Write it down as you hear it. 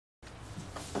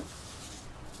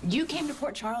You came to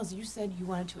Port Charles, you said you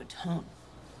wanted to atone.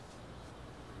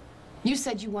 You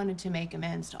said you wanted to make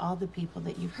amends to all the people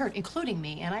that you've hurt, including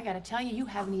me, and I gotta tell you, you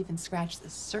haven't even scratched the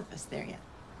surface there yet.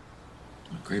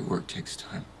 Well, great work takes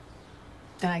time.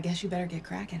 Then I guess you better get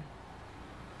cracking.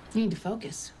 You need to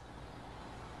focus.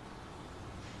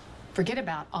 Forget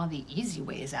about all the easy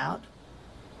ways out.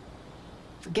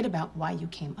 Forget about why you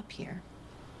came up here.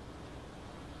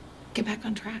 Get back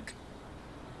on track.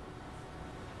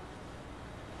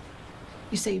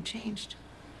 You say you've changed.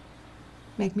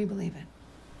 Make me believe it.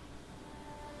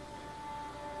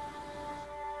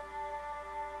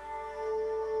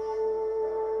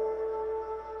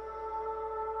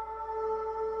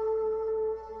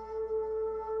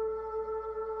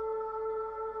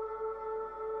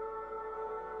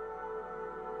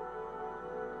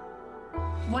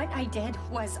 What I did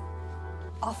was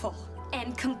awful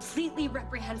and completely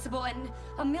reprehensible and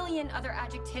a million other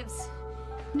adjectives,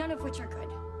 none of which are good.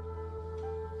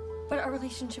 But our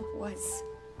relationship was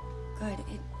good.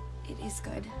 It is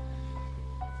good.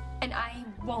 And I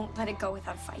won't let it go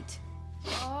without a fight.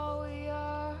 All we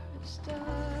are is dust,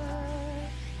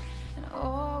 and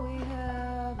all we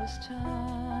have is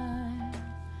time.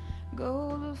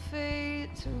 Gold of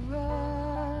fate to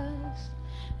rust,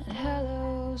 and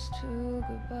hellos to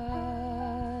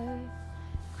goodbye.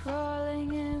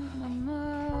 Crawling in my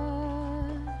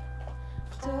mud,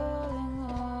 dulling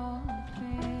all the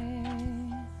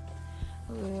pain.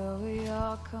 Will we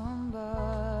all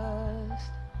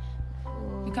combust?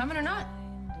 You coming or not?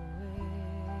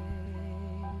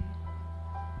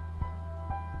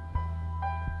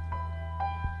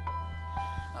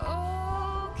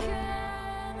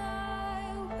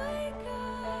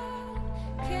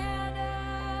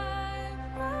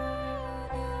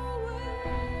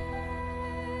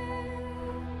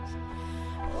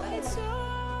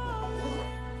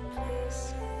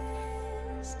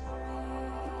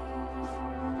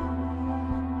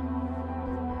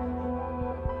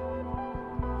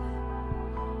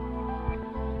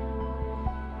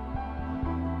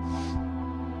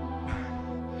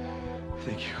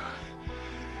 Thank you.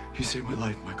 You saved my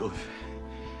life, Michael.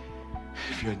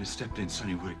 If you hadn't stepped in,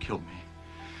 Sonny would have killed me.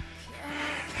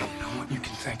 Hey, you know what? You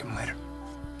can thank him later.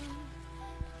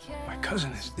 My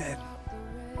cousin is dead.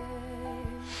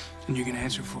 And you can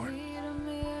answer for it.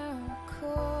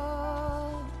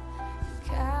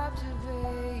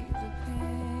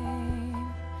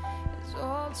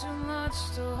 Too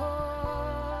much to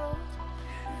hold,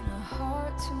 and a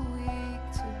heart too weak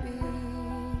to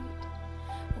beat,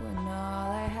 when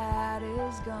all I had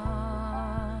is gone.